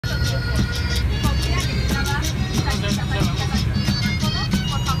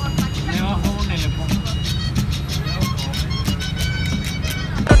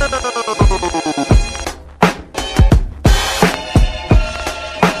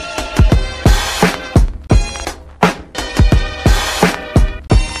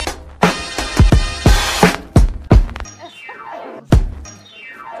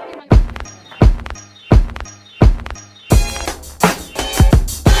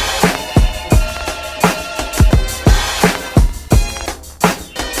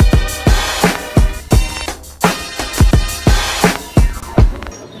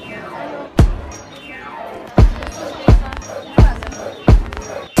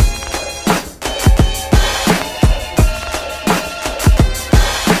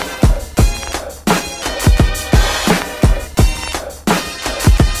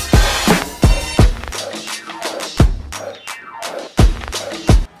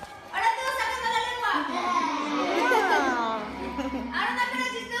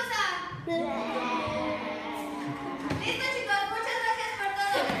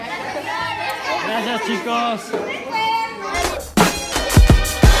Gracias, chicos.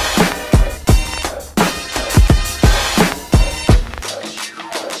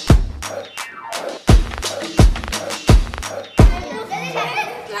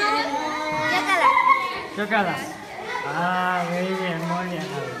 Chócalas. Ah, muy bien, muy bien.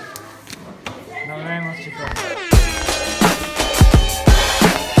 Nos vemos, chicos.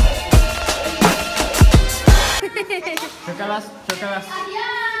 Chócalas, chócalas.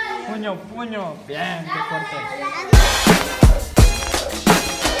 Puño, puño. Bien, qué fuerte.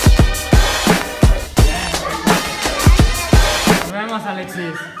 Bien, qué fuerte. Nos vemos,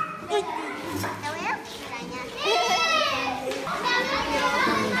 Alexis.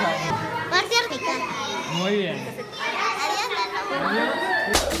 Muy bien. Adiós.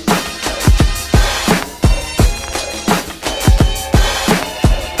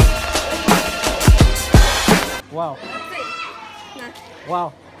 Wow.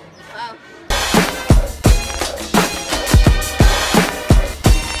 Wow.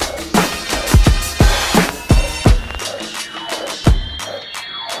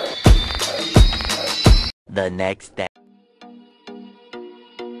 The next day.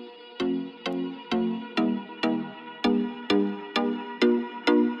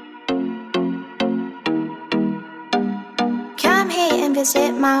 Come here and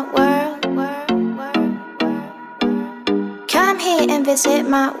visit my world. Come here and visit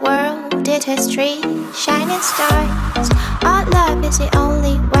my world. It has trees, shining stars. Our love is the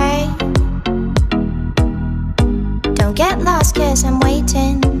only way. Don't get lost, cause I'm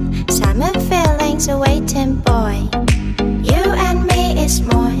waiting. Summer feelings are waiting, boy. You and me is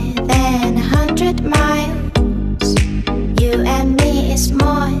more than 100 miles. You and me is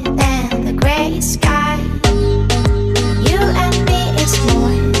more than the gray sky. You and me is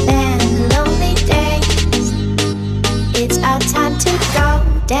more than lonely days. It's our time to go.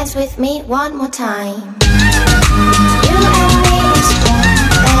 Dance with me one more time. You and me is more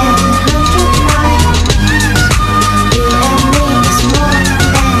than 100 miles. You and me is more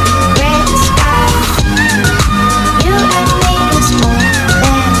than the gray sky. You and me is more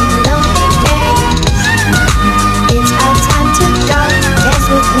than lonely days. It's our time to go. Dance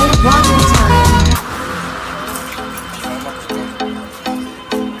with me one more time.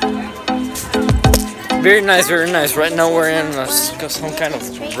 Very nice, very nice. Right now we're in some kind of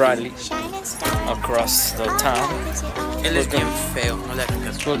rally across the town. Él es bien feo, no le hagas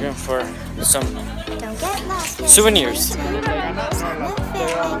caso. Looking for some souvenirs.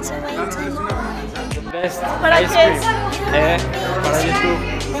 Best ¿Para ice qué? cream. Para YouTube.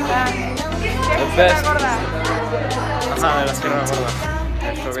 The best. Ajá, de la Sierra Gorda.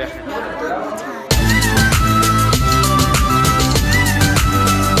 Nuestro viaje.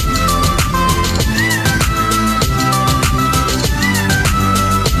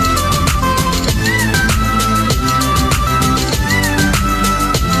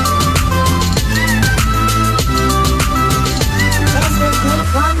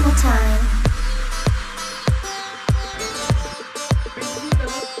 One more time.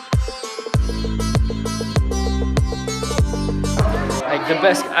 Like the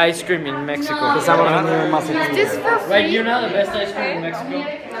best ice cream in Mexico. Just for free. Right, you know the best ice cream in Mexico?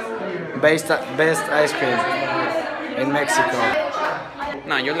 Best ice cream in Mexico.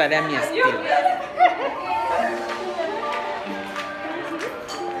 No, yo la haré a mi estilo.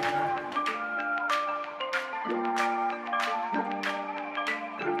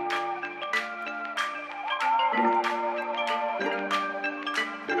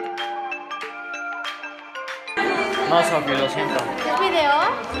 No, Sofi, lo siento. ¿Es video?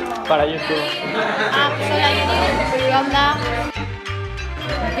 Para YouTube. Ah, pues hola YouTube. ¿Qué onda?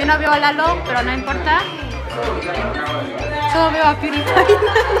 Yo no veo a Lalo, pero no importa. Solo veo a PewDiePie.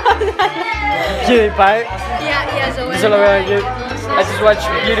 PewDiePie. Yeah, so Yo solo veo a YouTube. I just watch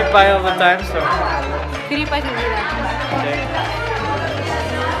PewDiePie all the time, so. PewDiePie es mi vida.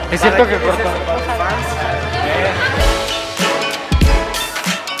 Es cierto que corta.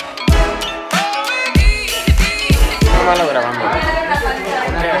 No malo grabando.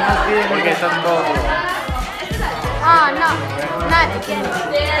 Porque están todos. Ah, no. Nada, no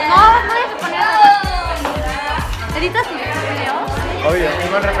hay que poner. ¿Editas tus videos? Obvio.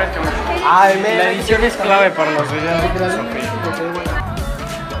 Igual refresca mucho. La edición es clave para los videos.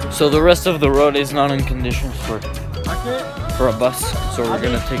 So the rest of the road is not in conditions for a bus. So we're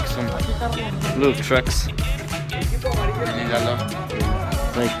gonna take some little trucks.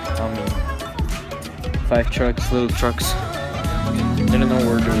 Like 5 trucks, little trucks. I don't know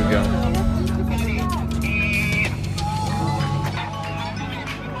where do we go.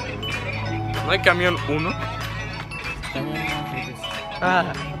 ¿No hay camión 1?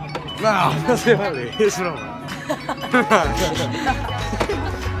 No se vale, es broma.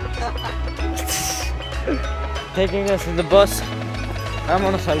 Taking us in the bus.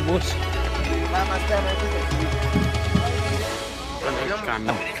 Vámonos al bus.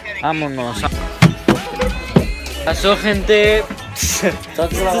 Vámonos. Pasó, gente.